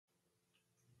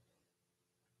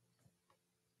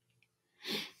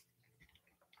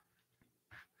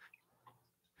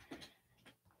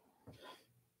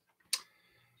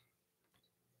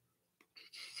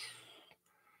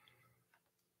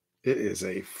It is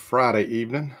a Friday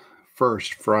evening,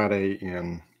 first Friday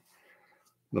in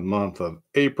the month of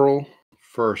April,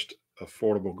 first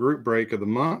affordable group break of the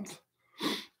month.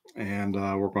 And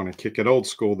we're going to kick it old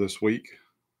school this week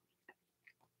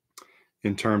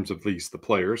in terms of at least the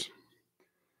players.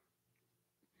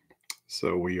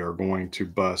 So we are going to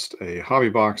bust a hobby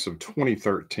box of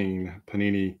 2013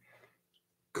 Panini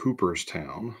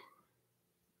Cooperstown.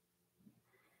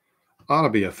 Ought to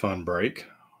be a fun break,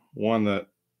 one that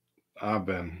I've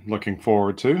been looking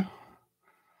forward to.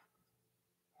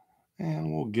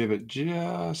 And we'll give it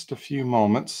just a few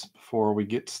moments before we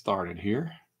get started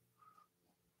here.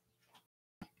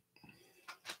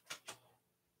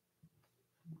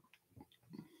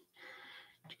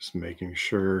 Just making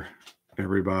sure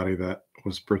everybody that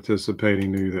was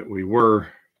participating knew that we were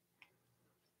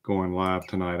going live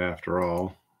tonight after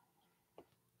all.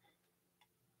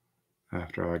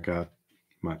 After I got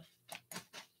my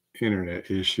internet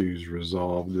issues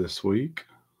resolved this week.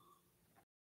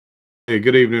 Hey,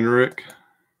 good evening, Rick.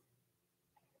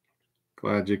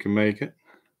 Glad you can make it.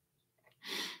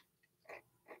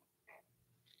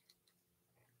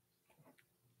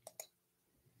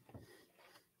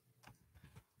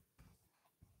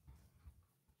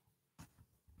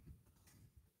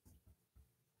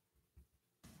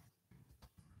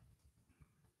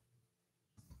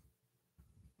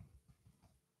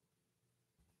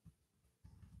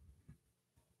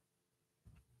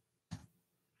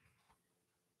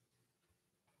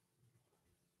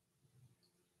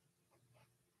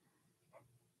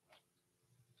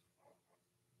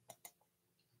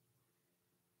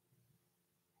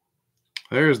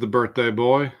 There's the birthday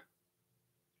boy.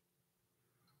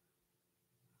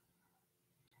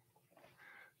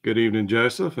 Good evening,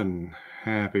 Joseph, and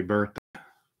happy birthday.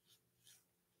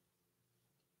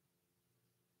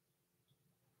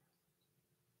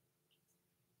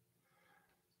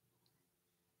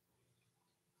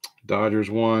 Dodgers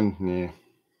won. Yeah.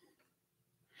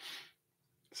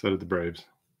 So did the Braves.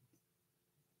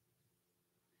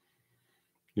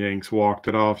 Yanks walked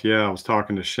it off. Yeah, I was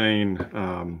talking to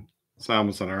Shane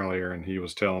Simonson earlier, and he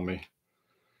was telling me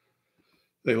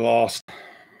they lost.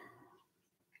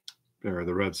 Or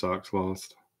the Red Sox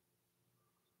lost.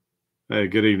 Hey,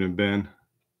 good evening, Ben.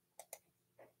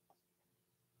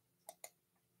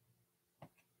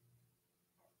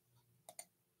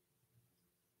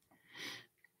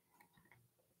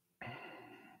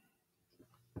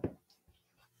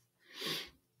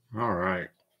 All right.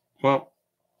 Well,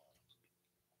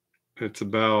 it's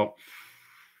about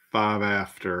 5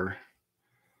 after.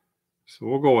 So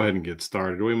we'll go ahead and get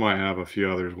started. We might have a few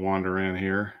others wander in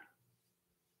here.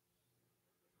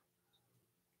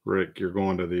 Rick, you're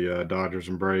going to the Dodgers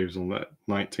and Braves on that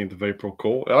 19th of April.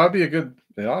 Cool. It ought to be a good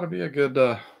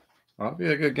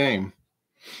game.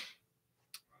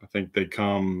 I think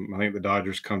the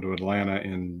Dodgers come to Atlanta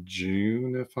in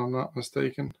June, if I'm not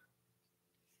mistaken.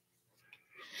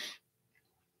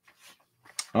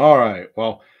 All right.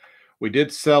 Well, we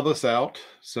did sell this out.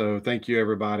 So thank you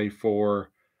everybody for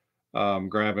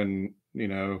grabbing,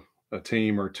 a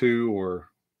team or two or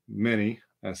many,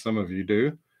 as some of you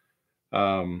do.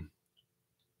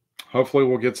 Hopefully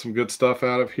we'll get some good stuff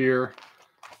out of here.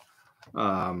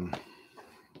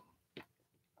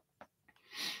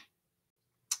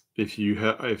 If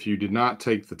you did not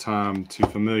take the time to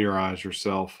familiarize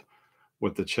yourself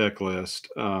with the checklist,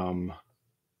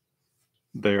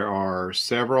 there are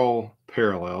several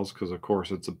parallels because, of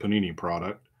course, it's a Panini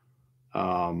product.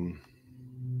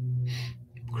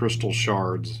 Crystal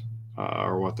shards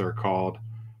are what they're called.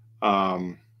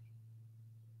 And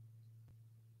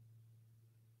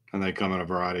they come in a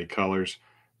variety of colors.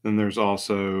 Then there's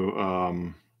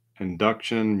also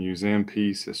induction, museum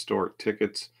piece, historic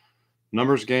tickets,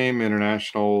 numbers game,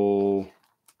 international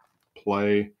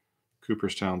play,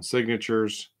 Cooperstown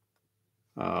signatures,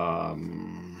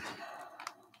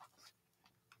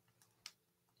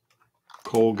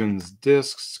 Colgan's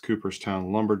discs,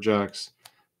 Cooperstown lumberjacks,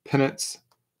 pennants,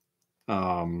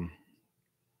 and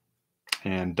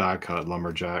die cut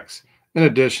lumberjacks. In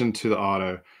addition to the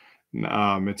auto,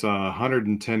 it's a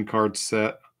 110 card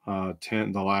set.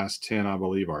 The last 10, I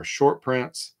believe, are short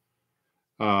prints.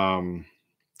 Panini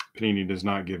does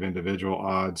not give individual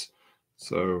odds,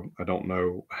 so I don't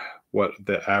know what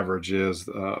the average is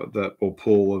that will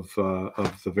pull of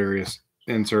the various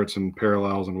inserts and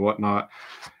parallels and whatnot.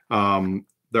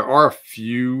 There are a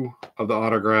few of the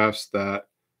autographs that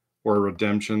were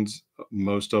redemptions.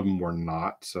 Most of them were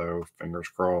not, so fingers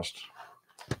crossed.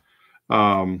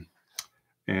 And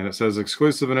it says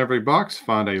exclusive in every box.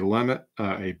 Find a limit,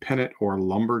 a pennant or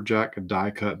lumberjack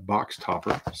die cut box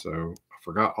topper. So I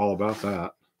forgot all about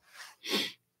that.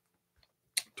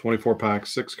 24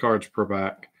 packs, 6 cards per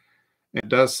pack. It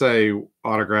does say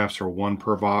autographs are 1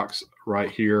 per box right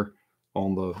here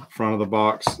on the front of the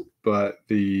box, but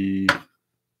I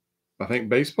think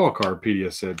Baseball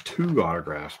Cardpedia said 2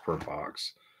 autographs per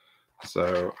box.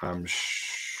 So I'm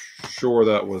sure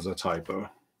that was a typo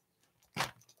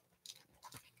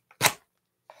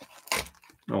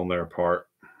on their part.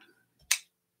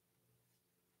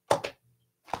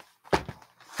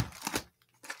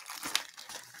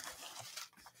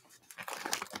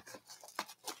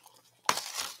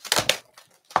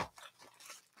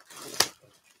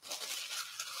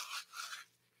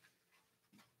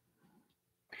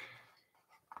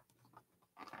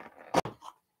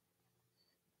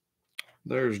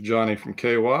 There's Johnny from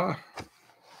KY.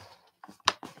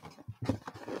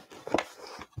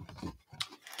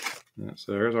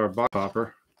 So there's our box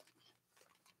topper.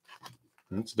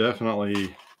 It's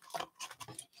definitely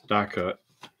die cut.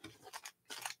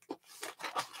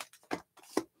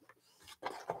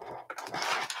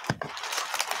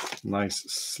 Nice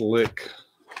slick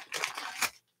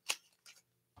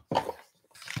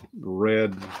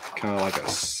red, kind of like a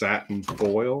satin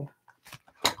foil.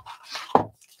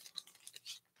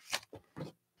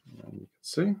 And you can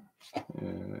see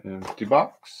an empty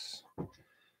box.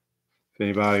 If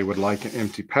anybody would like an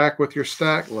empty pack with your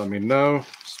stack, let me know.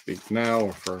 Speak now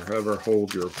or forever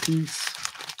hold your peace.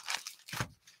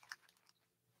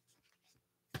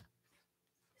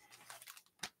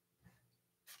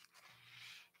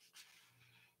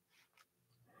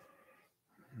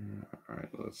 All right,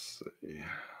 let's see.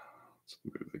 Let's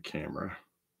move the camera.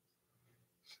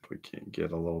 See if we can't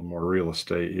get a little more real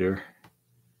estate here.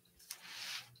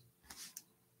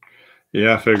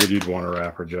 Yeah, I figured you'd want a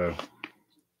wrapper, Joe.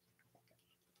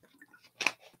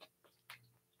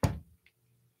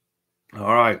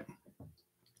 All right.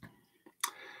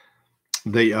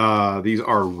 These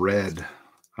are red.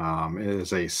 It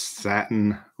is a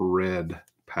satin red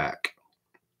pack.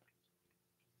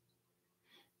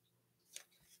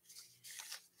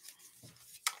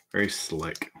 Very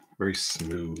slick, very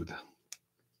smooth.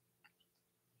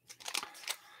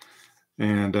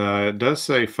 And it does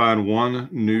say find 1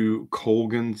 new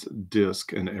Colgan's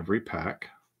disc in every pack.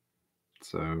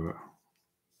 So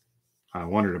I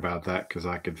wondered about that because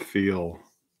I could feel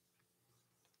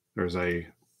there's a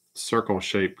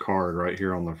circle-shaped card right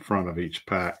here on the front of each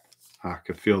pack. I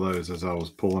could feel those as I was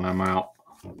pulling them out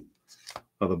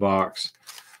of the box.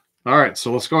 All right,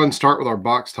 so let's go ahead and start with our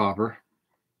box topper.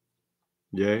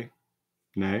 Yay,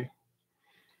 nay,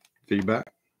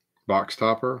 feedback, box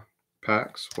topper,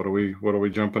 packs. What are we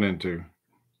jumping into?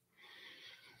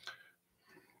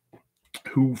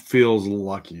 Who feels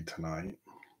lucky tonight?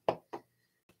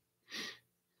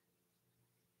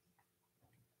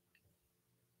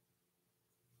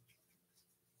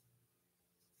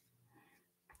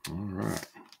 All right.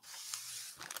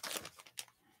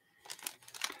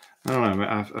 I don't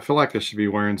know. I feel like I should be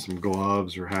wearing some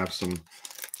gloves or have some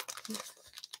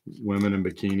women in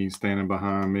bikinis standing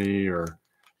behind me or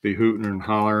be hooting and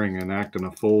hollering and acting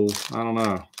a fool. I don't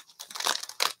know.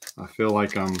 I feel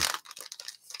like I'm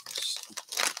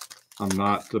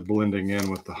not blending in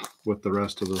with the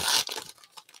rest of the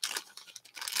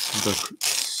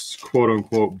quote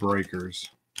unquote breakers.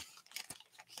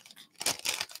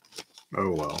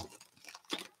 Oh well.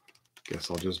 Guess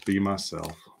I'll just be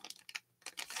myself.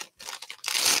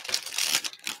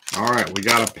 All right, we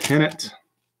got a pennant.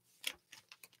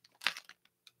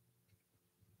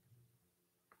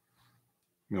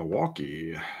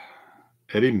 Milwaukee.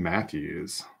 Eddie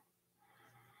Matthews.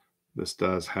 This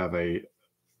does have a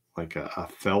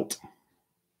felt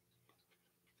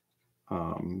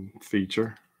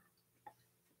feature.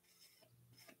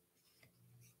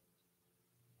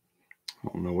 I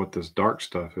don't know what this dark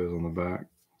stuff is on the back.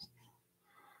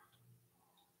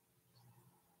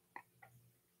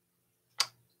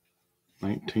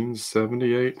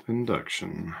 (1978)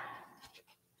 induction.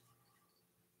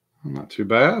 Not too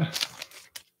bad.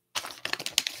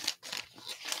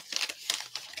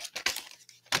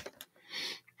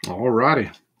 All righty.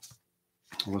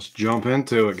 Let's jump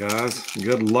into it, guys.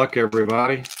 Good luck,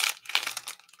 everybody.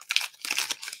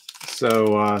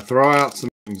 So throw out some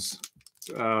names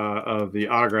of the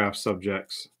autograph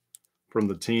subjects from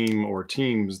the team or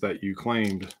teams that you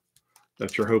claimed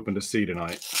that you're hoping to see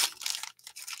tonight.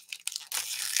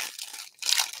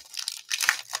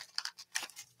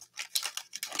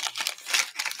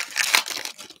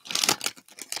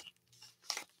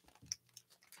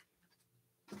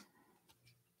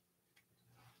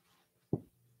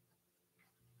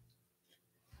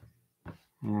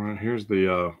 All right, here's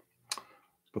the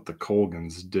what the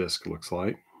Colgan's disc looks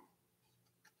like.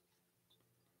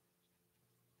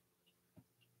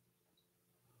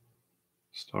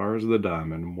 Stars of the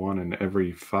Diamond, one in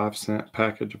every 5-cent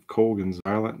package of Colgan's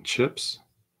Violent Chips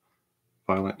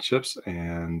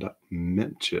and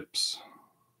Mint Chips.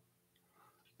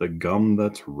 The gum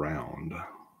that's round.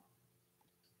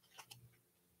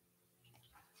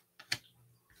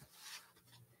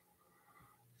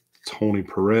 Tony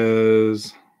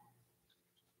Perez.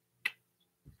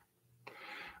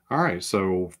 All right,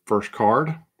 so first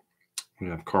card, we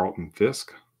have Carlton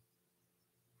Fisk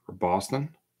for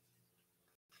Boston.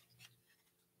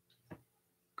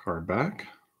 Card back.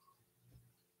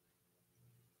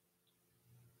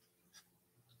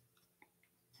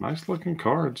 Nice looking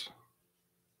cards.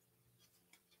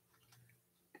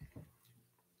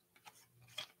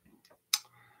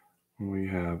 We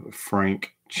have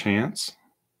Frank Chance,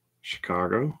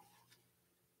 Chicago.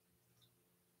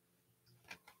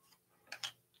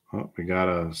 Oh, we got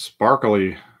a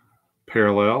sparkly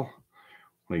parallel.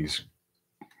 These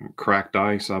cracked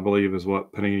ice, I believe, is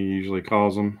what Panini usually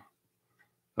calls them,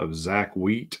 of Zach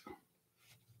Wheat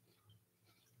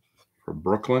for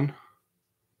Brooklyn.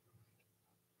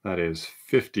 That is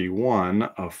 51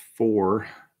 of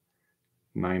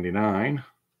 499.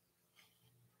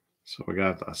 So we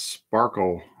got a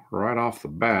sparkle right off the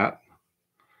bat.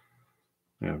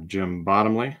 We have Jim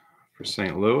Bottomley for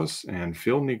St. Louis and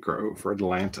Phil Niekro for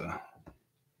Atlanta.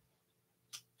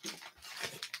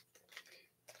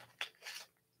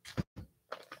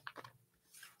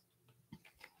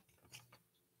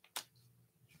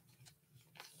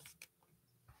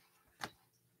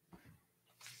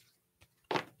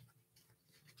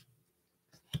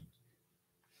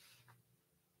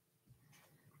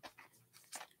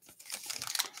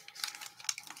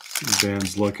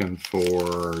 Ben's looking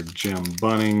for Jim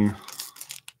Bunning.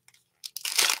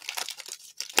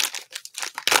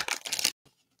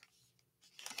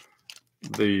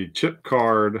 The chip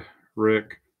card,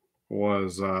 Rick,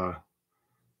 was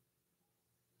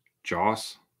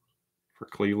Joss for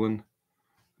Cleveland.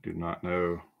 Do not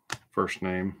know first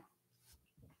name.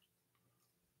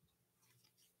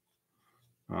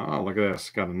 Oh, look at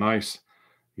this. Got a nice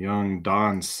young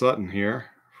Don Sutton here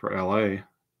for LA.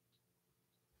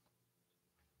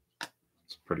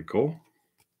 It's pretty cool.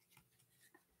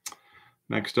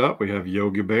 Next up, we have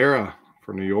Yogi Berra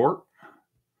for New York.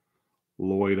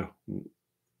 Lloyd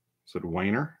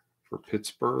Weiner for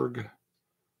Pittsburgh.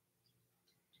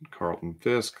 Carlton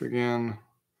Fisk again.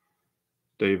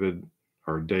 Dave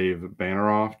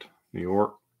Banneroft, New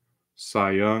York.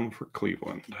 Cy Young for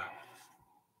Cleveland.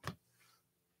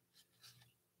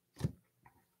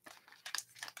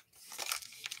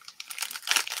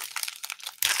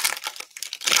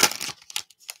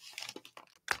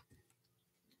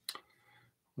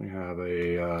 We have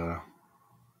a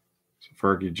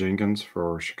Fergie Jenkins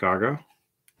for Chicago.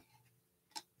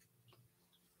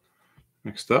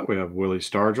 Next up, we have Willie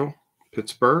Stargell,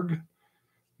 Pittsburgh.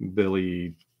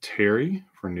 Billy Terry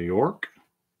for New York.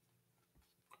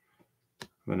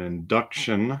 An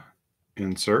induction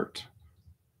insert.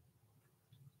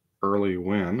 Early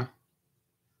win.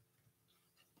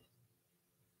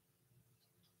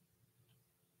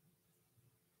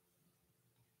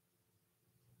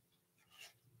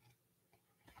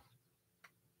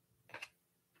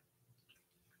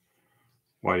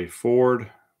 Whitey Ford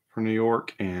for New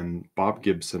York and Bob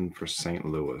Gibson for St.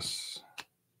 Louis.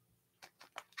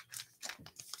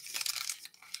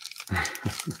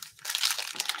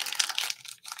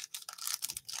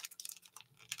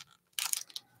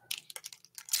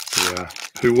 Yeah,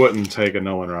 who wouldn't take a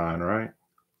Nolan Ryan, right?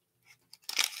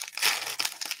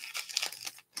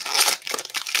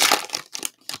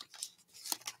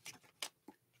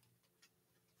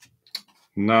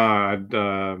 Nah,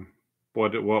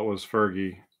 what was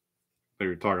Fergie? They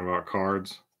were talking about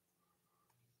cards.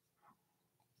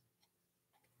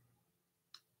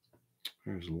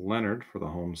 There's Leonard for the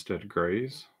Homestead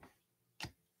Grays.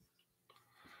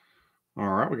 All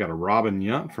right, we got a Robin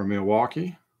Yount from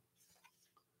Milwaukee.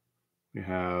 We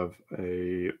have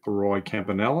a Roy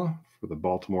Campanella for the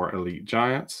Baltimore Elite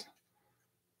Giants.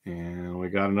 And we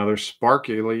got another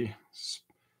sparkly.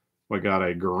 We got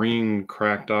a green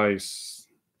cracked ice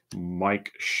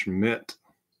Mike Schmidt.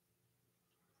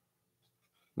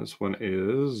 This one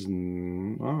is,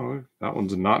 oh, that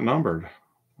one's not numbered.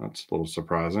 That's a little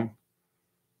surprising.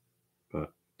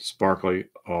 But sparkly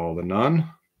all the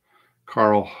none.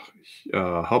 Carl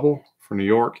Hubble for New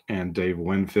York and Dave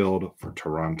Winfield for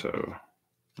Toronto.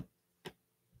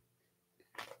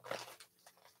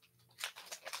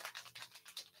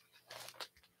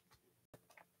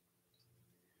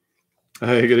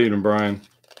 Hey, good evening, Brian.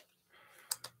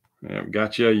 Yeah,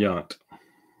 got you a Yount.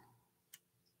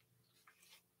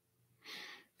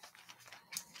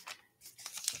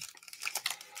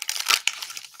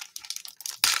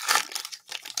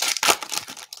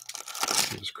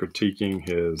 critiquing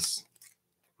his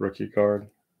rookie card.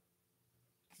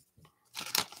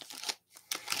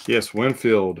 Yes,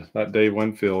 Winfield. That Dave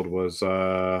Winfield was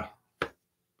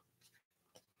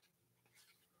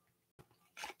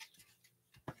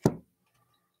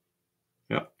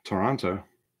yep, Toronto.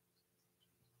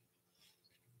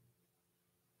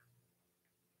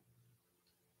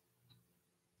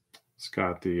 It's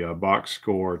got the box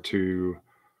score to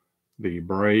the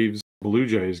Braves Blue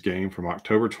Jays game from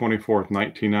October 24th,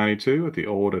 1992 at the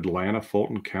old Atlanta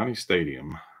Fulton County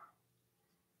Stadium.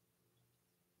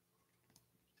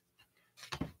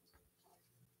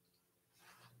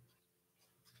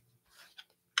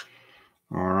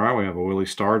 All right, we have a Willie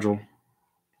Stargell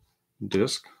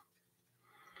disc,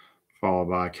 followed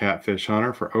by Catfish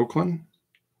Hunter for Oakland,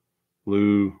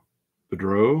 Lou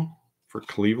Bedreau for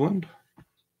Cleveland,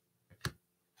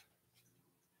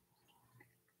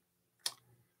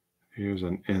 here's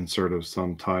an insert of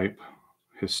some type,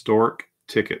 historic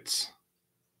tickets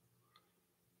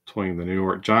between the New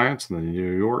York Giants and the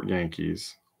New York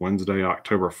Yankees, Wednesday,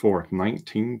 October 4th,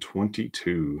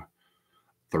 1922,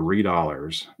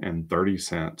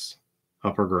 $3.30,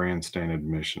 upper grandstand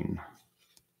admission.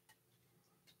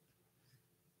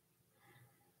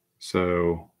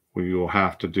 So we will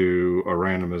have to do a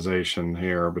randomization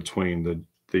here between the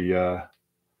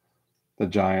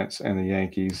Giants and the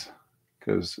Yankees,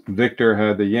 because Victor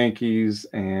had the Yankees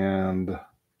and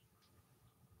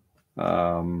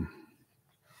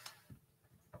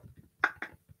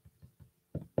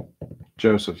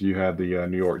Joseph, you had the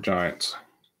New York Giants.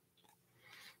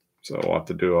 So we'll have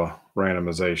to do a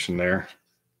randomization there.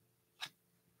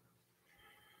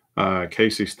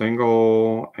 Casey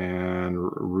Stengel and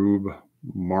Rube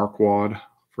Marquardt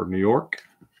for New York.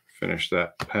 Finish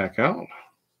that pack out.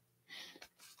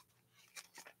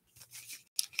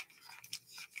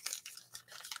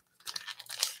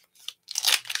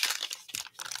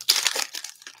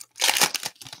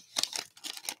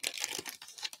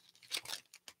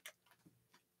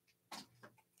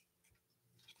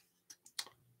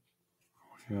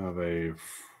 We have a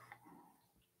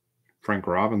Frank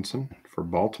Robinson for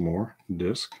Baltimore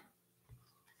disc.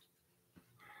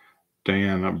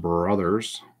 Dan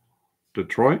Brothers,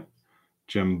 Detroit.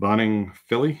 Jim Bunning,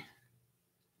 Philly.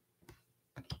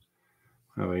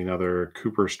 We have another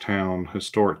Cooperstown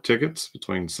historic tickets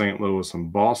between St. Louis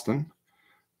and Boston.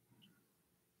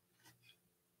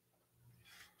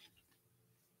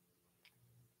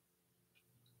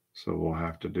 So we'll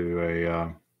have to do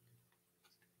a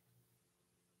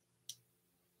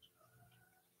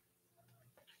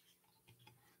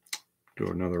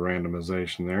another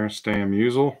randomization there. Stan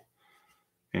Musial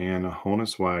and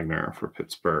Honus Wagner for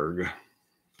Pittsburgh.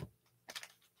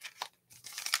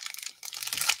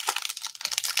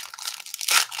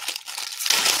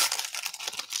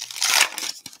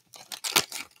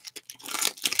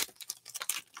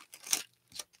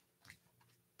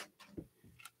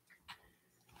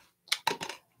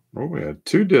 Oh, we had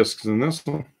two discs in this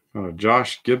one.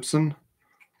 Josh Gibson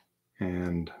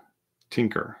and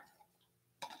Tinker.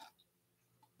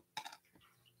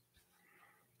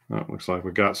 Oh, looks like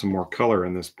we got some more color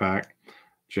in this pack.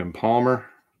 Jim Palmer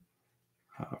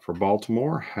for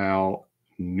Baltimore. Hal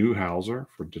Newhouser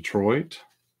for Detroit.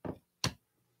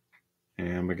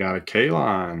 And we got a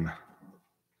K-Line.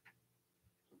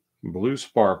 Blue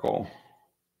Sparkle.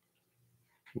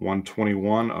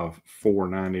 121 of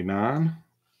 499.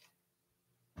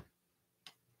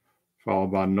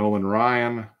 Followed by Nolan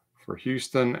Ryan for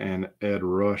Houston and Ed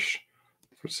Rush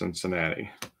for Cincinnati.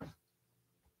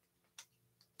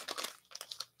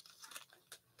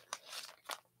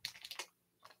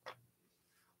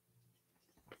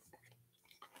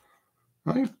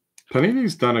 I think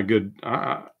Panini's done a good.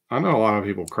 I know a lot of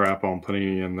people crap on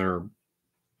Panini and their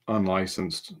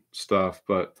unlicensed stuff,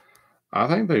 but I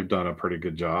think they've done a pretty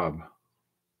good job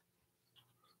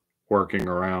working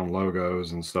around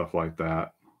logos and stuff like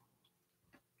that.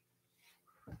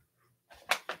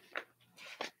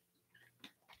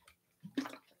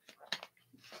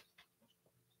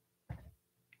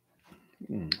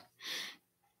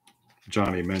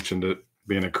 Johnny mentioned it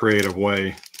being a creative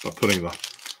way of putting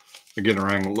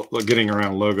getting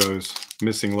around logos,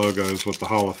 missing logos with the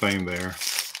Hall of Fame there.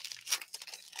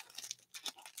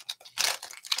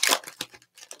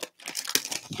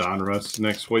 Don Russ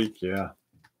next week, yeah.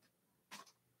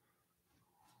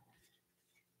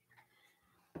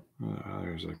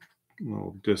 There's a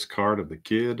little discard of the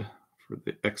kid for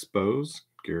the Expos,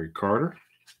 Gary Carter.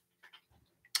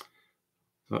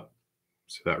 Oh,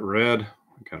 see that red?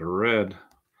 I got a red.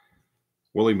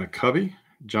 Willie McCovey,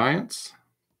 Giants.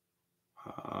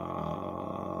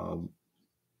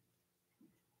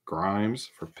 Grimes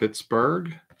for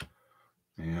Pittsburgh.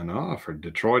 And for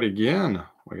Detroit again,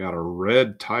 we got a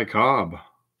red Ty Cobb.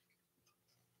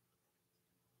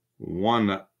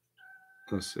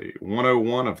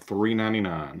 101 of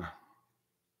 399.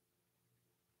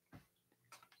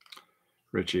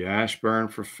 Richie Ashburn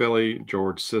for Philly.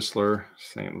 George Sisler,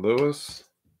 St. Louis.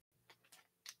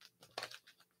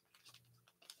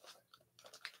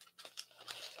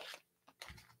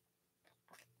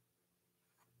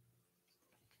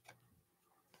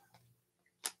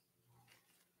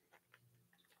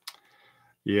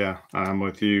 Yeah, I'm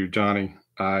with you, Johnny.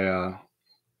 I'm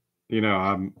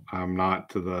not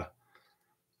to the.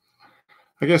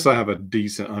 I guess I have a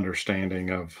decent understanding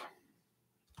of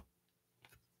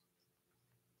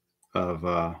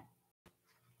Hall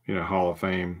of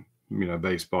Fame,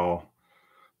 baseball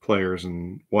players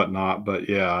and whatnot. But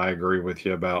yeah, I agree with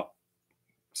you about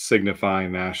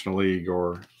signifying National League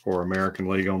or American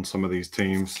League on some of these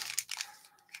teams.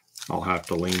 I'll have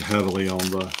to lean heavily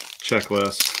on the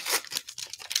checklist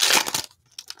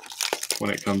when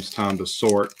it comes time to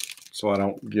sort, so I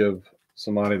don't give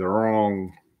somebody the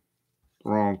wrong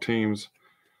teams.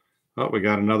 Oh, we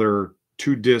got another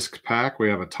 2-disc pack. We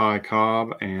have a Ty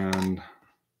Cobb and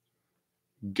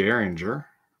Gehringer,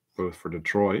 both for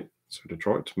Detroit. So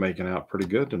Detroit's making out pretty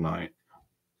good tonight.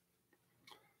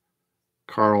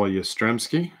 Carl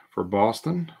Yastrzemski for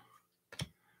Boston.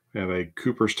 We have a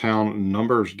Cooperstown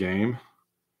numbers game.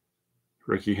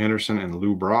 Ricky Henderson and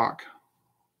Lou Brock,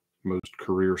 most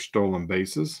career stolen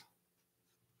bases.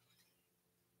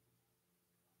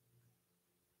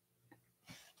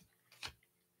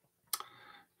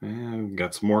 And we've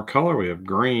got some more color. We have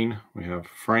green. We have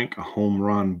Frank Home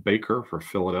Run Baker for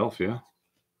Philadelphia.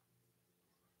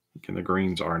 Again, the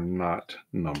greens are not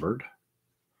numbered.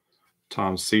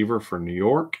 Tom Seaver for New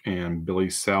York and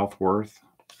Billy Southworth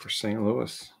for St.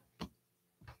 Louis.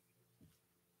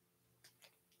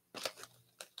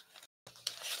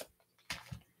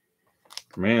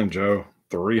 Man, Joe,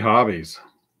 3 hobbies.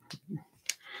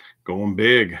 Going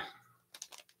big.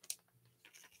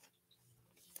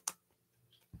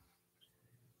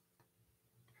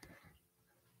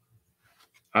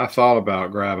 I thought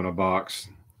about grabbing a box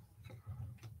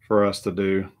for us to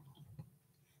do.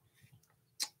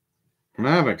 And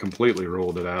I haven't completely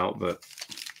ruled it out, but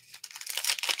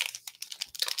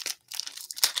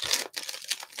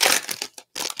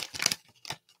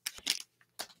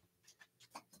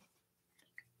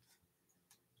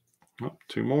oh,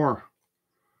 2 more.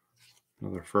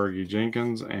 Another Fergie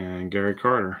Jenkins and Gary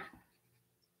Carter.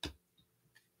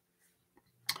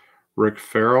 Rick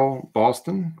Farrell,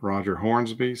 Boston. Roger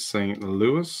Hornsby, St.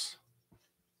 Louis.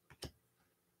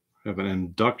 We have an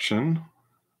induction.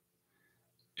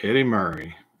 Eddie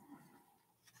Murray.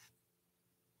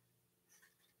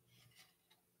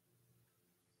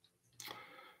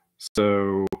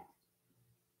 So,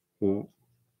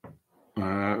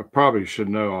 I probably should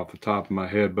know off the top of my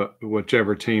head, but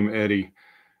whichever team Eddie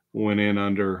went in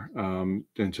under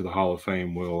into the Hall of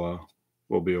Fame will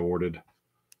be awarded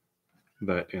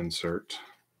that insert.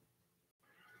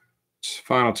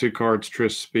 Final 2 cards,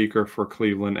 Tris Speaker for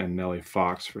Cleveland and Nellie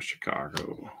Fox for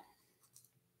Chicago.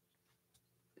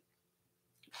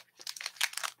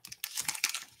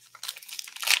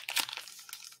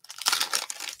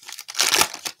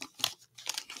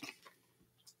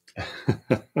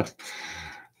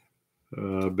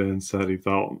 Ben said he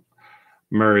thought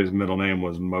Murray's middle name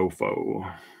was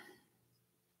Mofo.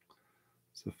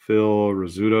 It's a Phil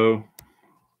Rizzuto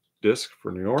disc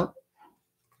for New York.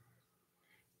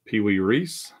 Pee Wee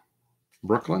Reese,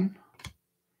 Brooklyn.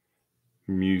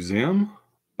 Museum,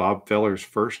 Bob Feller's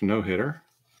first no-hitter.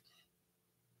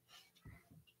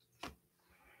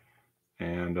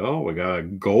 And, we got a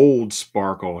gold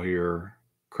sparkle here.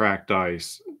 Cracked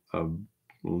ice of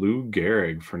Lou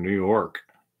Gehrig for New York.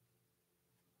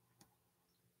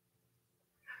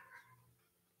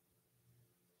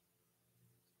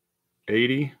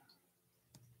 $80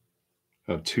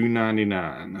 of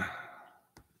 $299.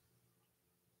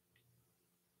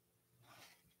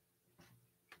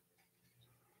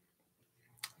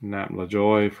 Nat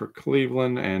LaJoy for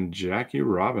Cleveland and Jackie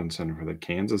Robinson for the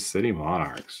Kansas City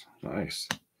Monarchs. Nice.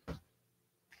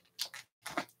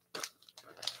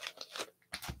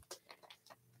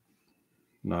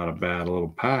 Not a bad little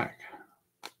pack.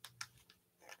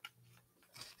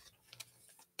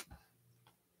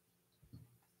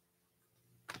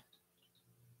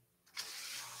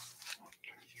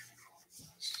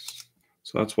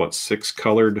 So that's what, 6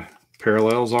 colored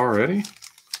parallels already?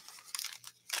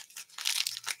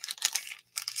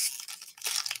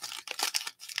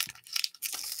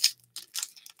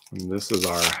 And this is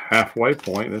our halfway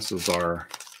point. This is our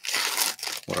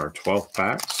our 12th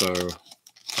pack, so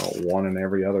one in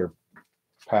every other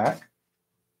pack.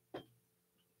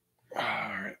 All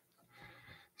right.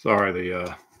 Sorry,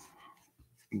 the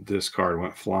discard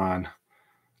went flying.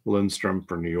 Lindstrom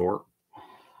for New York.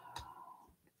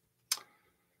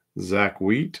 Zach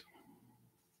Wheat.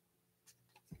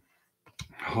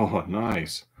 Oh,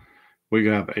 nice. We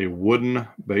got a wooden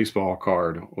baseball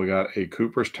card. We got a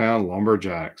Cooperstown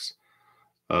Lumberjacks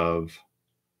of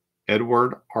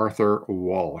Edward Arthur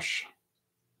Walsh.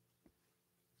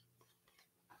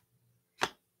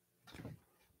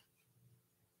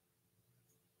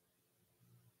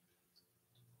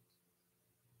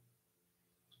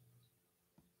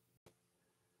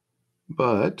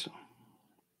 But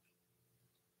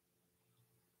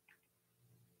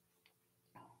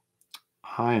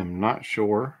I am not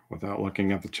sure, without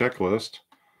looking at the checklist,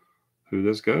 who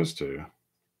this goes to.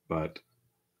 But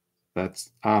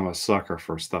I'm a sucker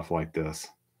for stuff like this.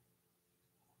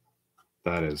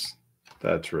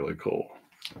 That's really cool.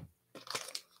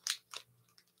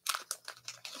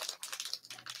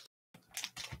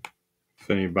 If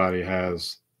anybody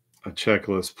has a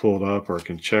checklist pulled up or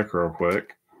can check real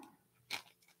quick.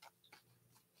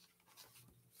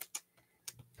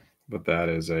 But that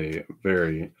is a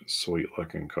very sweet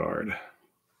looking card.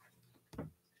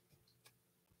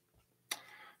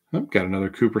 I've got another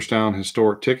Cooperstown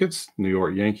historic tickets, New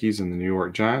York Yankees and the New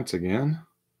York Giants again.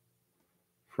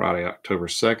 Friday, October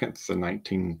 2nd,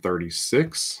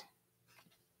 1936.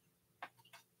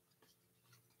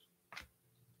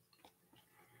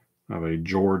 I have a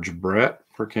George Brett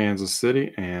for Kansas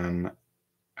City and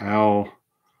Al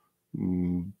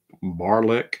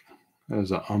Barlick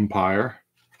as an umpire.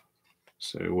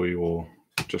 So we will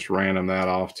just random that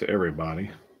off to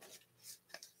everybody.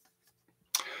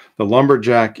 The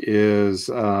Lumberjack is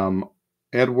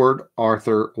Edward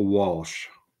Arthur Walsh.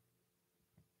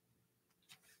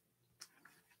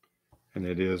 And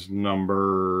it is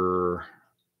number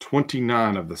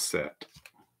 29 of the set,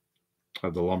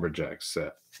 of the Lumberjack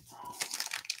set.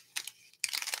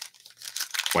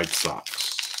 White Sox.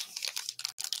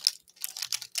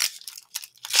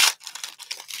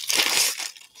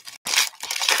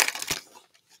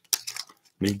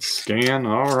 Needs scan.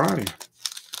 All righty.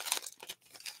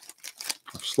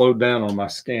 I've slowed down on my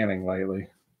scanning lately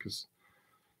because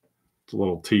it's a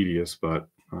little tedious, but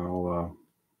I'll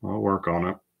work on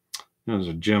it. There's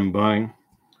a Jim Bunning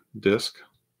disc.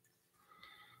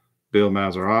 Bill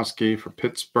Mazeroski for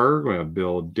Pittsburgh. We have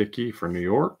Bill Dickey for New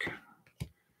York.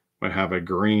 We have a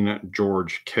green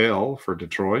George Kell for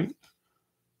Detroit.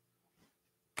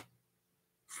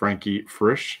 Frankie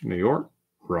Frisch, New York.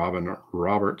 Robin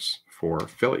Roberts for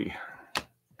Philly.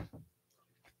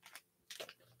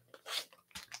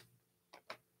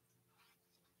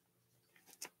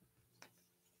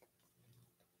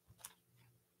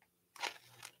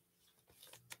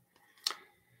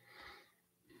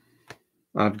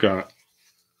 I've got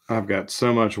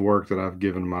so much work that I've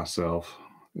given myself.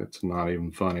 It's not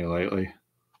even funny lately.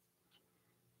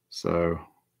 So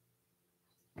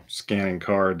scanning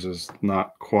cards is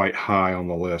not quite high on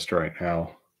the list right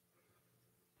now.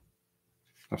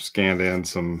 I've scanned in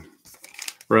some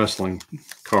wrestling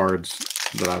cards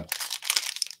that I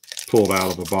pulled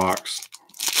out of the box.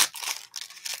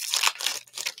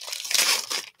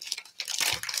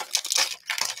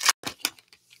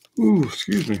 Ooh,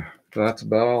 excuse me. That's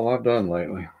about all I've done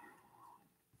lately.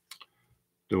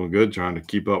 Doing good trying to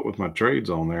keep up with my trades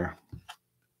on there.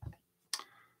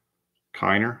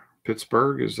 Kiner,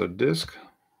 Pittsburgh is a disc.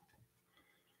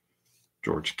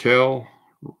 George Kell.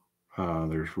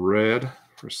 There's red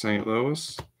for St.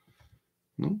 Louis.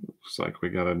 Looks like we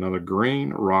got another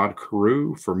green. Rod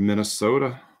Carew for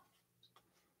Minnesota.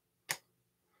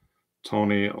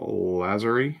 Tony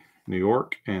Lazzari, New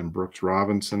York. And Brooks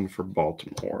Robinson for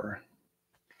Baltimore.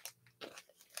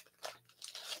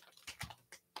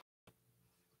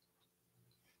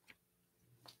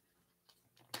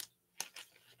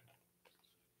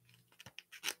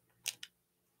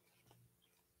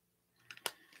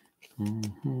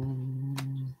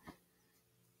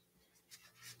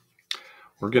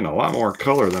 We're getting a lot more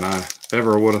color than I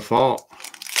ever would have thought.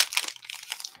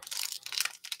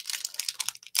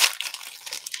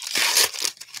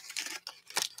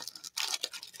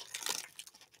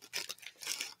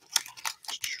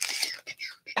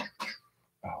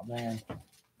 Oh, man.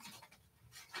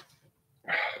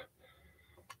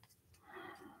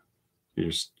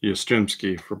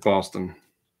 Yastrzemski for Boston.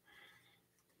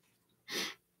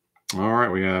 All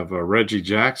right, we have Reggie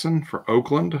Jackson for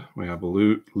Oakland. We have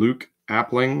Luke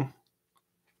Appling,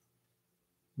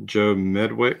 Joe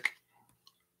Medwick,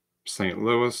 St.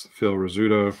 Louis, Phil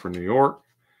Rizzuto for New York.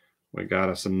 We got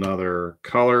us another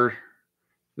color.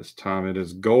 This time it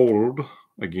is gold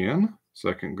again.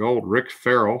 Second gold. Rick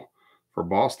Farrell for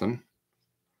Boston.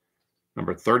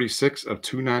 Number 36 of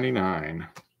 299.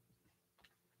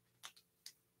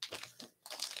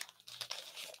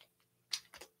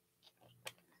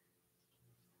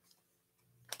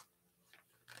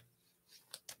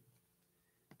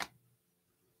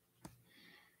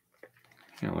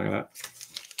 Yeah, look at that.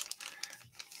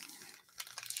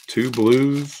 2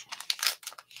 blues,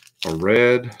 a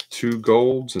red, 2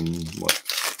 golds, and what,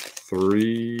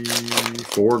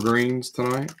 4 greens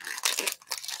tonight.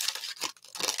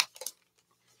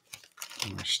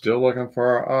 We're still looking for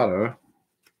our auto.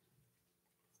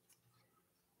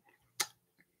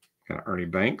 Got an Ernie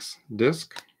Banks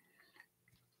disc.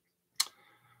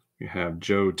 We have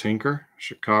Joe Tinker,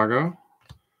 Chicago.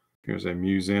 Here's a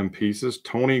Museum Pieces,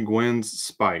 Tony Gwynn's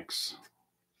Spikes.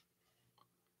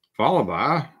 Followed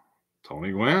by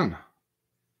Tony Gwynn.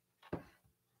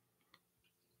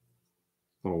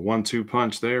 Little 1-2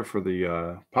 punch there for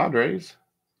the Padres.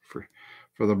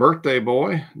 For the birthday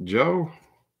boy, Joe.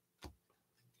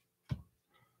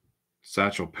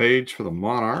 Satchel Paige for the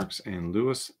Monarchs, and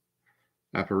Luis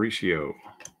Aparicio.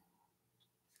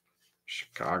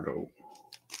 Chicago.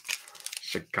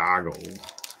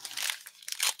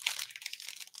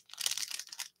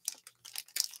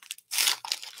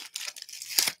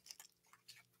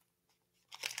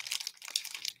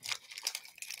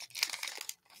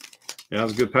 Yeah, that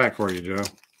was a good pack for you, Joe.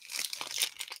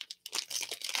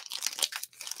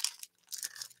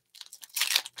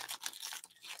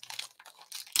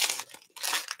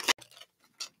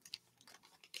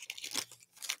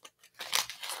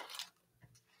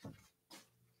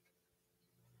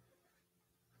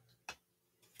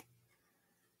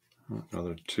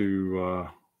 Another 2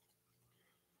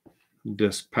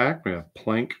 disc pack. We have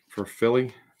Plank for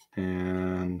Philly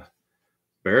and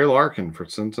Barry Larkin for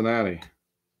Cincinnati.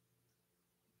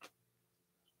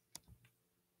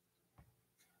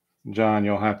 John,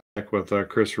 you'll have to check with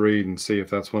Chris Reed and see if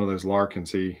that's one of those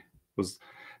Larkins he was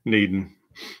needing.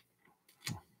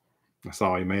 I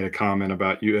saw he made a comment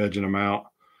about you edging him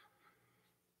out.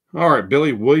 All right,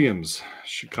 Billy Williams,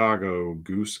 Chicago.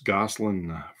 Goose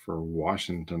Goslin for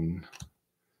Washington.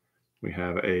 We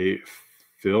have a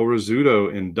Phil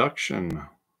Rizzuto induction.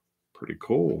 Pretty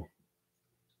cool.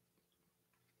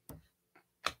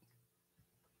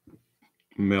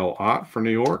 Mel Ott for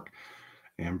New York.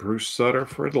 And Bruce Sutter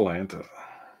for Atlanta.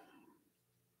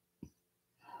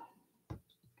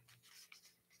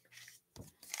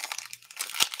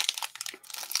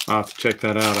 I'll have to check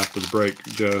that out after the break,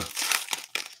 Joe.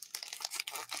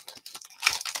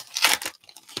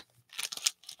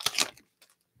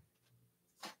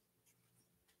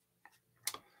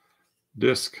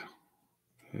 Disc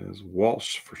is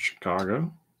Walsh for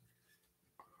Chicago.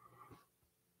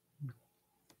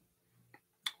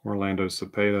 Orlando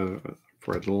Cepeda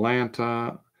for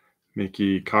Atlanta.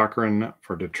 Mickey Cochran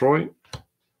for Detroit.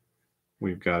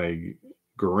 We've got a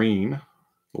green,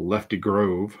 Lefty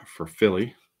Grove for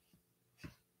Philly.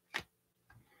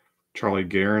 Charlie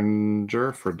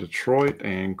Gehringer for Detroit,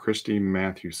 and Christy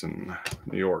Mathewson,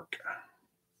 New York.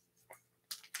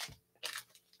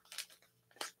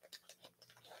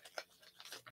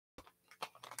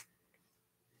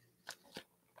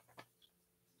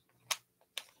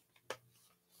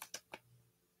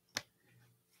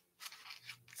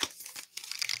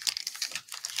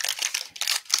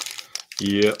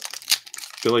 Yep,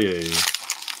 Philly A's.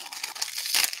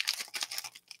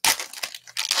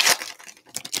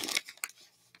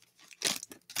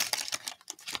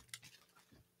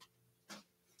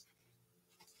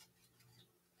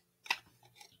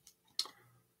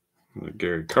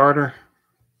 Gary Carter,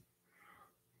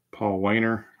 Paul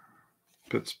Wainer,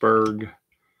 Pittsburgh.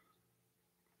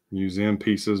 Museum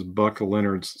Pieces, Buck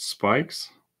Leonard's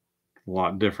Spikes. A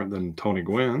lot different than Tony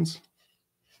Gwynn's.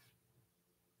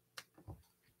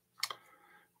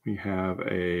 We have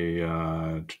a,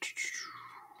 I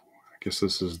guess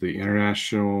this is the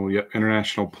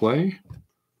international play.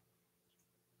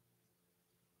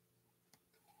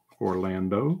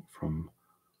 Orlando from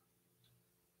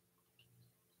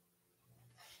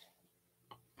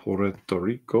Puerto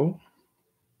Rico.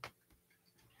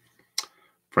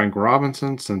 Frank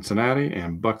Robinson, Cincinnati,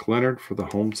 and Buck Leonard for the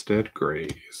Homestead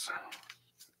Grays.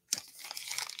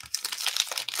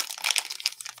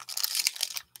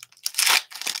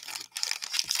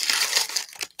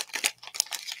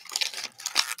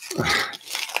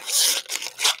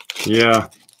 Yeah.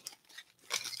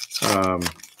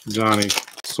 Johnny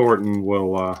sorting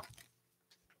will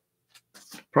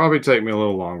probably take me a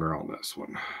little longer on this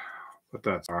one, but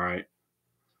that's all right.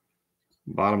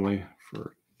 Bottomley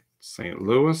for St.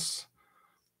 Louis.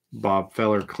 Bob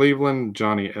Feller, Cleveland.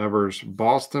 Johnny Evers,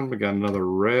 Boston. We got another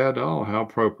red. Oh, how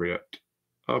appropriate.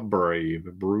 A Brave,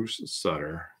 Bruce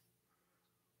Sutter.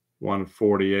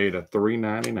 148 of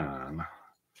 399.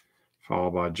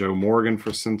 Followed by Joe Morgan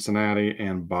for Cincinnati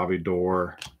and Bobby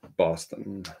Dorr,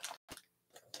 Boston.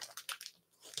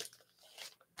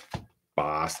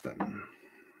 Boston.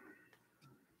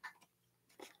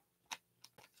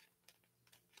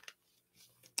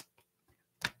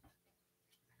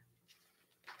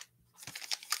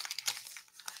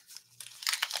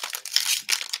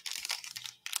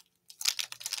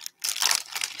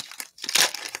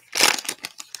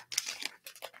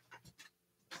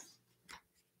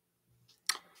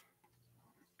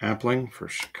 Appling for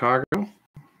Chicago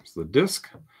is the disc.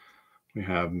 We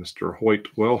have Mr. Hoyt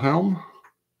Wilhelm.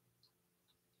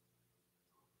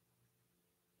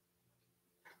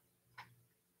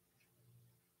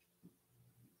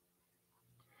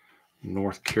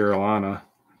 North Carolina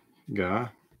guy.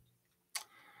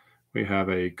 We have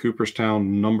a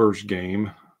Cooperstown numbers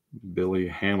game, Billy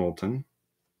Hamilton.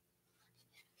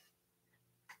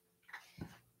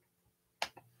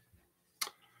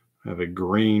 We have a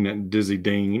green Dizzy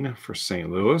Dane for St.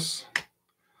 Louis.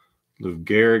 Lou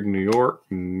Gehrig, New York.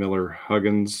 Miller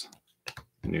Huggins,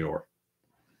 New York.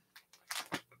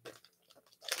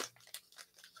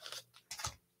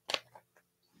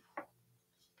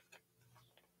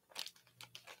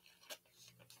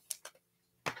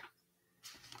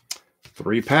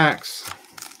 Three packs.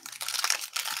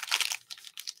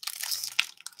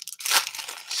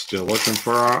 Still looking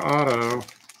for our auto.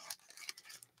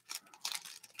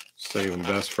 Saving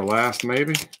best for last,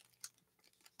 maybe.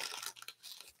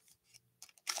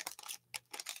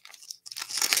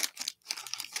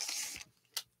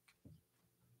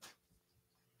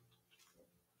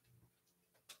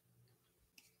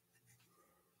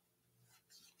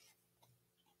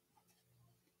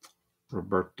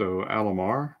 Roberto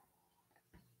Alomar,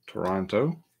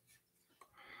 Toronto.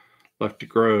 Lefty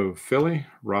Grove, Philly.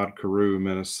 Rod Carew,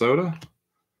 Minnesota.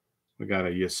 We got a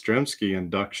Yastrzemski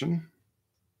induction.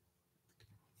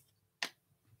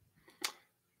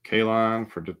 Kaline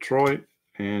for Detroit.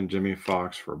 And Jimmy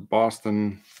Fox for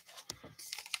Boston.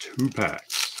 2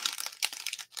 packs.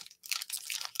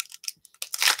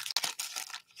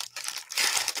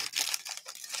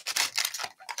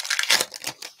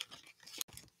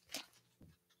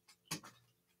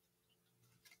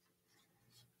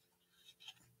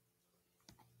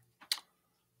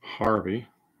 Harvey,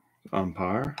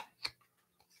 umpire.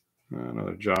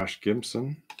 Another Josh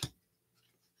Gibson.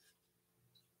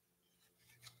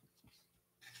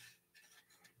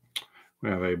 We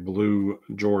have a blue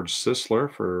George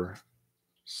Sisler for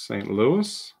St.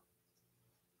 Louis.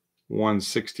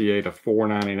 168 of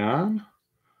 499.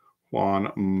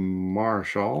 Juan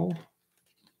Marshall,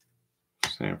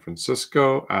 San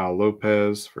Francisco. Al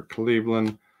Lopez for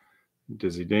Cleveland.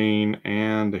 Dizzy Dean.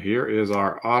 And here is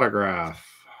our autograph.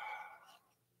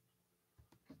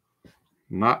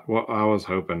 Not what I was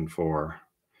hoping for.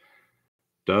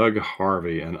 Doug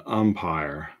Harvey, an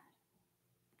umpire.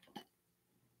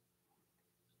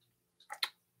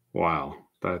 Wow,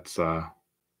 that's a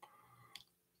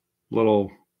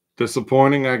little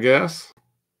disappointing, I guess.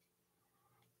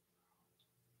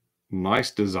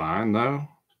 Nice design, though.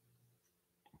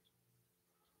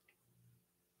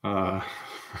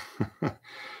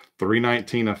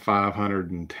 319 of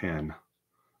 510.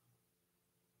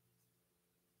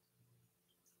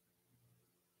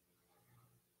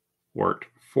 Worked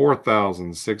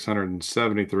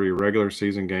 4,673 regular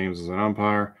season games as an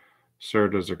umpire.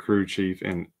 Served as a crew chief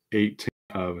in 18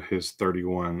 of his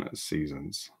 31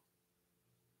 seasons.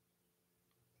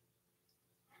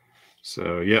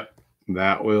 So, yep,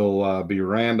 that will be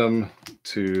random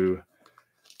to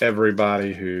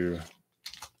everybody who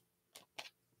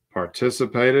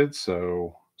participated.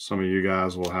 So some of you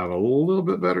guys will have a little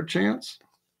bit better chance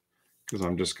because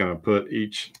I'm just going to put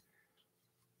each,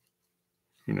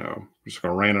 just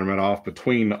going to random it off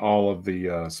between all of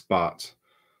the spots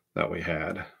that we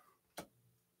had.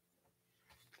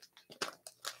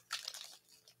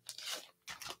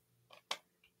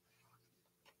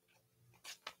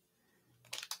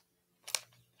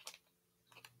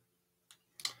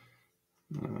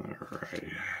 All right,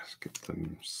 let's get the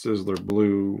Sizzler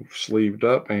Blue sleeved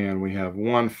up, and we have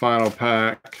one final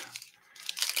pack.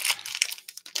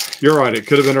 You're right, it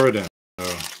could have been a redemption.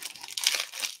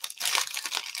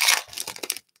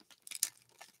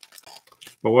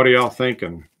 But what are y'all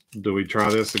thinking? Do we try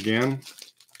this again?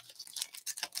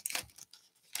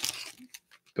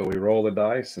 Do we roll the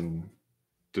dice and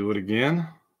do it again?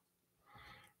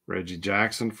 Reggie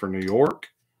Jackson for New York.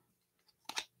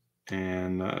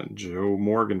 And Joe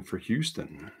Morgan for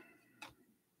Houston.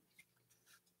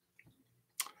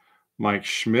 Mike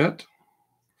Schmidt,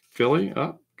 Philly.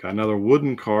 Oh, got another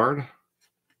wooden card.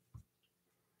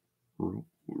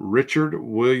 Richard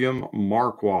William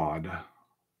Marquard.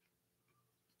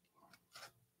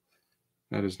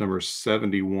 That is number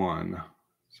 71.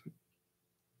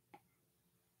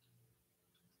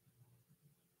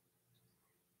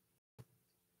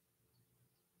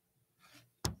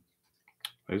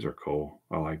 These are cool.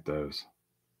 I like those.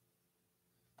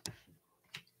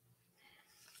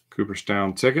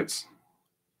 Cooperstown tickets.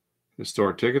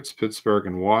 Historic tickets, Pittsburgh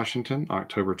and Washington,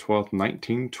 October 12th,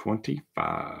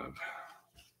 1925.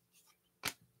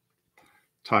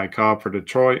 Ty Cobb for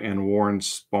Detroit and Warren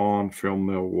Spahn for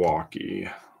Milwaukee.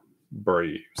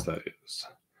 Braves, that is.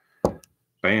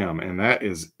 Bam, and that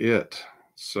is it.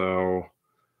 So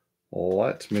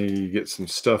let me get some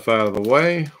stuff out of the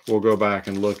way. We'll go back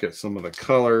and look at some of the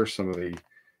colors, some of the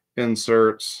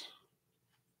inserts.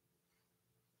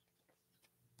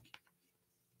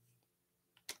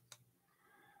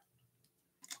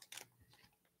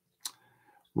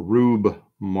 Rube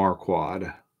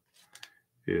Marquard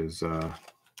is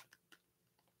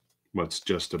what's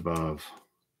just above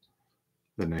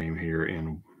the name here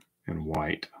in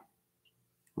white.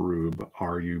 Rube,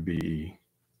 R-U-B-E.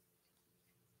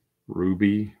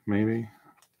 Ruby, maybe.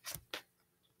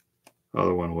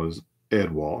 Other one was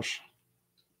Ed Walsh.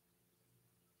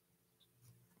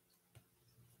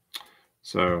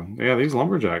 So yeah, these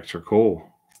lumberjacks are cool.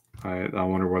 I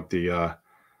wonder what the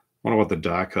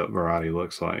die cut variety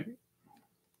looks like.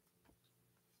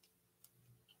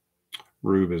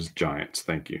 Rube is Giants.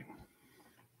 Thank you.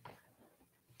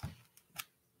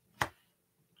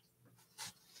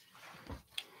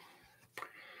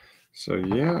 So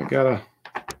yeah, I got a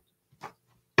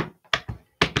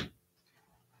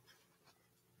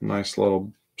nice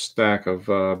little stack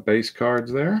of base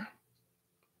cards there.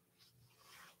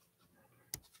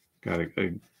 Got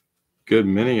a good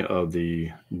many of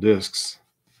the discs.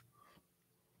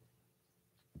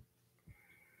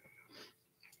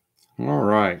 All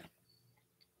right.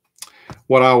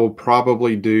 What I will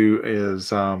probably do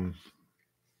is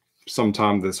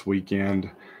sometime this weekend,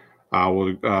 I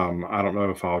will. I don't know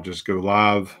if I'll just go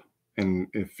live, and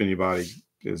if anybody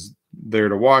is there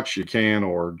to watch, you can,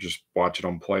 or just watch it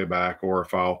on playback, or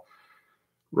if I'll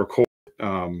record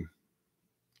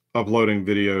uploading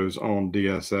videos on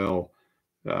DSL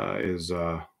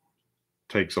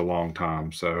takes a long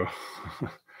time. So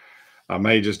I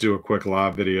may just do a quick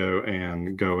live video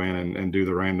and go in and do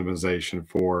the randomization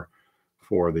for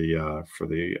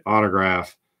the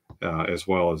autograph, as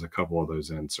well as a couple of those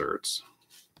inserts.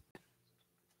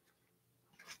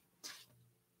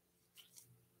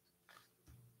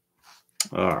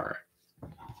 All right.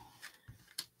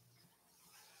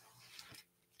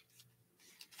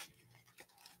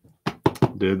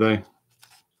 Did they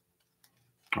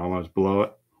almost blow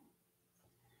it?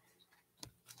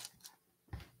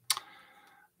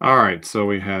 All right, so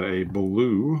we had a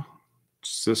blue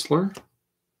Sisler,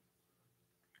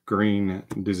 green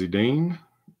Dizzy Dean,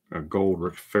 a gold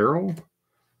Rick Farrell,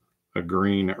 a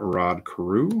green Rod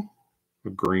Carew, a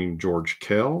green George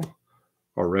Kell,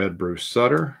 a red Bruce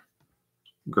Sutter,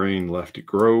 green Lefty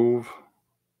Grove,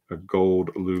 a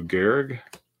gold Lou Gehrig,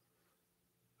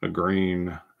 a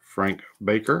green Frank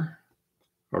Baker,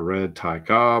 a red Ty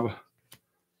Cobb,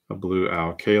 a blue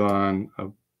Al Kaline, a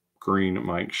green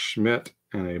Mike Schmidt,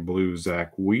 and a blue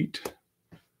Zach Wheat.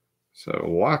 So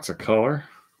lots of color.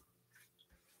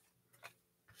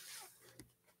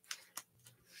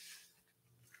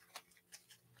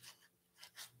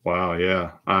 Wow,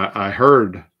 yeah. I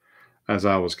heard as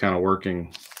I was kind of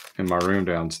working in my room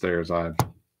downstairs, I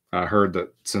heard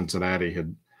that Cincinnati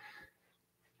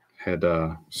had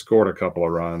scored a couple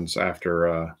of runs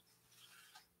after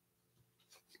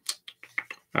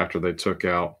they took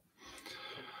out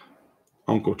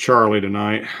Uncle Charlie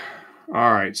tonight.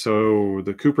 All right, so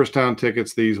the Cooperstown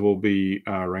tickets, these will be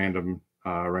random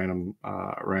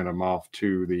off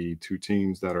to the two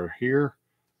teams that are here.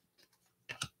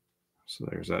 So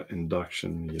there's that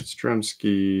induction,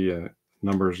 Yastrzemski,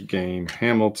 numbers game,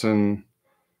 Hamilton,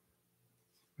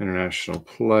 international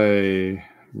play,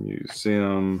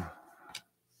 museum.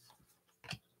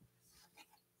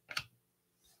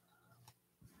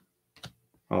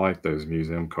 I like those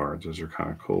museum cards. Those are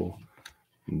kind of cool.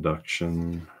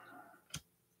 Induction.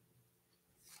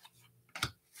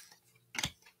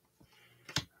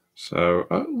 So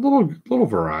a little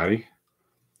variety.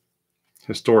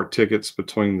 Historic tickets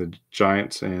between the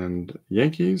Giants and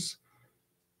Yankees,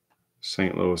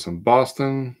 St. Louis and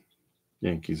Boston,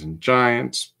 Yankees and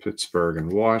Giants, Pittsburgh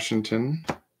and Washington.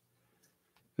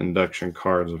 Induction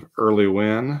cards of Early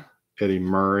Win, Eddie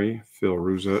Murray, Phil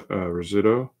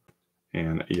Rizzuto,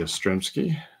 and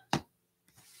Yastrzemski.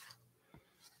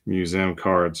 Museum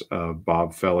cards of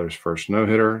Bob Feller's first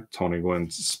no-hitter, Tony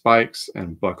Gwynn's spikes,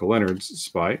 and Buck Leonard's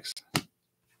spikes.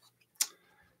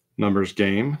 Numbers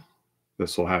game.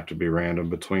 This will have to be random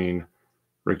between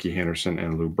Ricky Henderson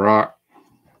and Lou Brock,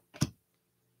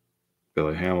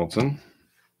 Billy Hamilton,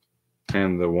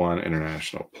 and the one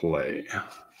international play.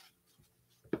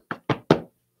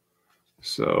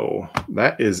 So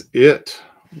that is it.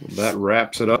 That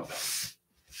wraps it up.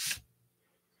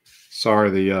 Sorry,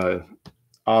 the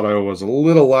auto was a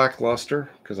little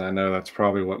lackluster because I know that's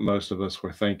probably what most of us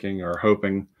were thinking or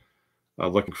hoping,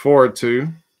 looking forward to.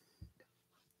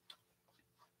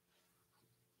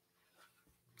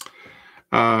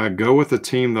 Go with the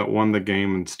team that won the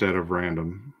game instead of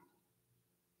random.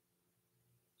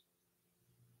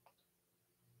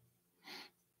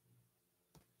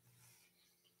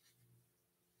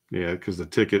 Yeah, because the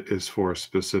ticket is for a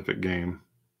specific game.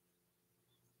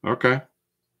 Okay.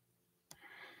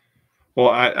 Well,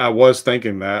 I was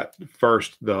thinking that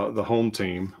first, the home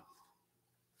team.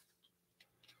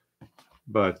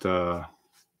 But so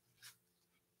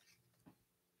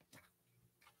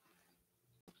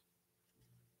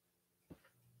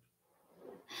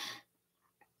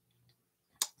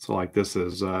like this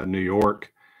is New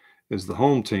York is the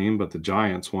home team, but the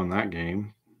Giants won that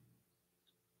game.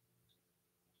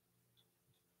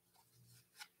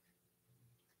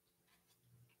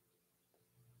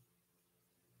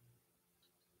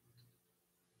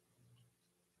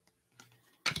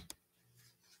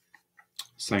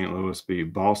 St. Louis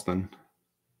beat Boston.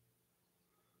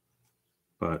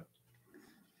 But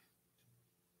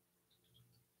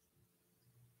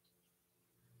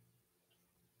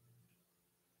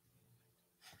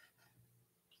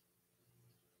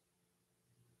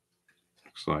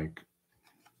looks like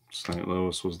St.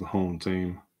 Louis was the home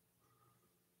team.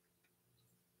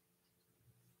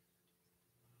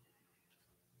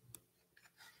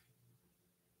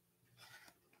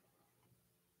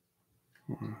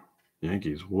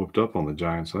 Yankees whooped up on the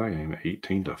Giants that game,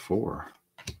 18-4.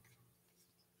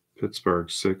 Pittsburgh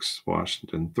 6,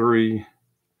 Washington 3.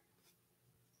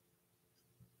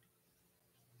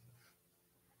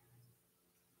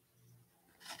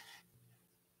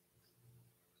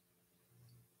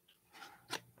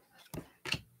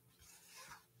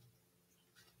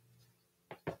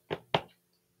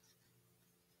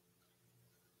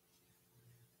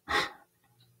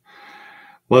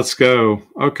 Let's go.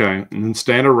 Okay, and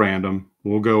instead of random,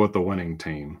 we'll go with the winning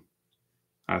team.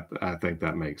 I think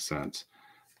that makes sense.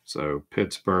 So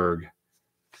Pittsburgh,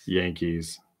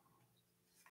 Yankees,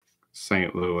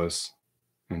 St. Louis,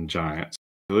 and Giants.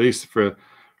 At least for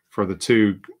the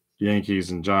two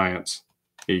Yankees and Giants,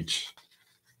 each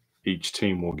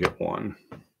team will get one.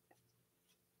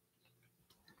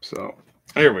 So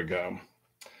there we go.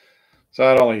 So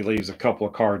that only leaves a couple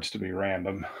of cards to be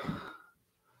random.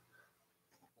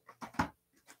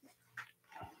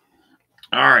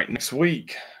 All right, next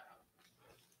week.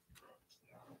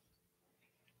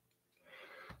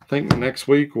 I think next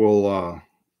week we'll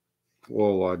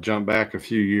jump back a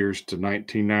few years to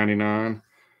 1999,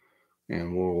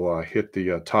 and we'll hit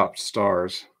the top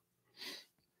stars.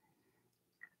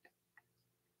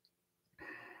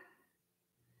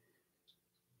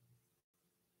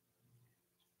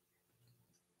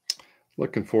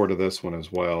 Looking forward to this one as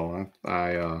well.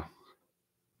 I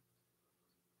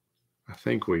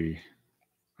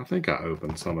think I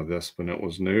opened some of this when it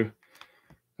was new.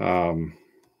 What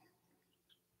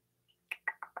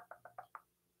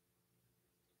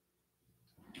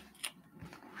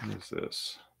is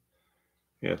this?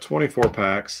 Yeah, 24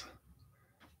 packs.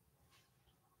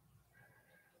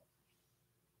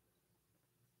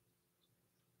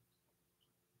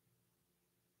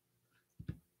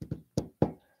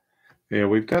 Yeah,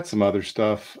 we've got some other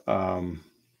stuff.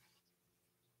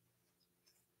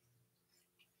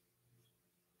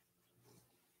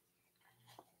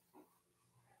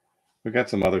 We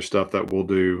got some other stuff that we'll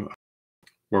do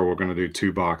where we're going to do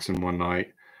 2 box in one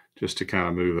night just to kind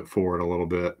of move it forward a little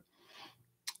bit.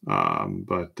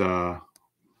 But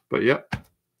yep,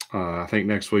 I think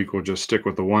next week we'll just stick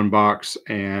with the 1 box,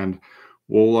 and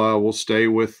we'll stay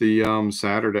with the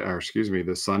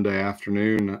the Sunday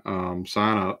afternoon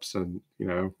signups, and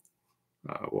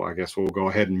well, I guess we'll go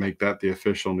ahead and make that the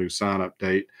official new sign-up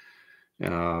date.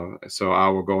 So I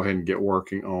will go ahead and get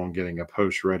working on getting a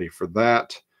post ready for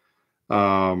that.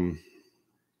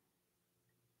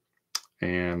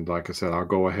 And like I said, I'll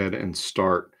go ahead and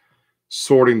start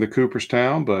sorting the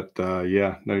Cooperstown, but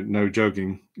yeah, no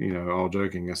joking. All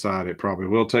joking aside, it probably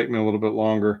will take me a little bit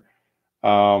longer.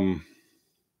 Um,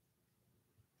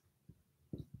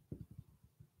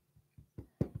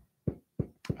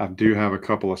 I do have a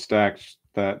couple of stacks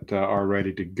that are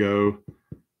ready to go.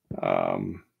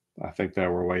 I think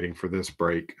that we're waiting for this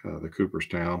break, the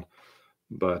Cooperstown.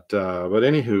 But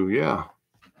anywho, yeah,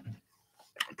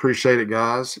 appreciate it,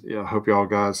 guys. Yeah, I hope y'all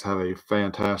guys have a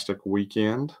fantastic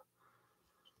weekend.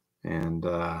 And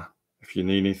if you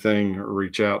need anything,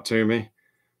 reach out to me.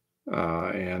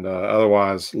 And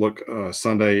otherwise, look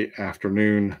Sunday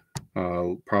afternoon,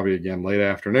 probably again late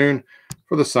afternoon,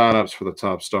 for the signups for the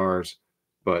top stars.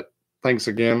 But thanks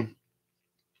again.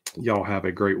 Y'all have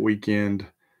a great weekend.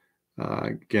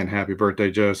 Again, happy birthday,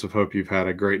 Joseph. Hope you've had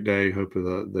a great day. Hope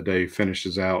the day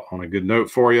finishes out on a good note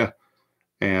for you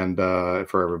and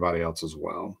for everybody else as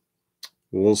well.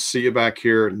 We'll see you back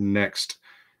here next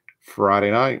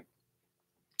Friday night.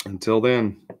 Until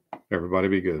then, everybody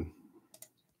be good.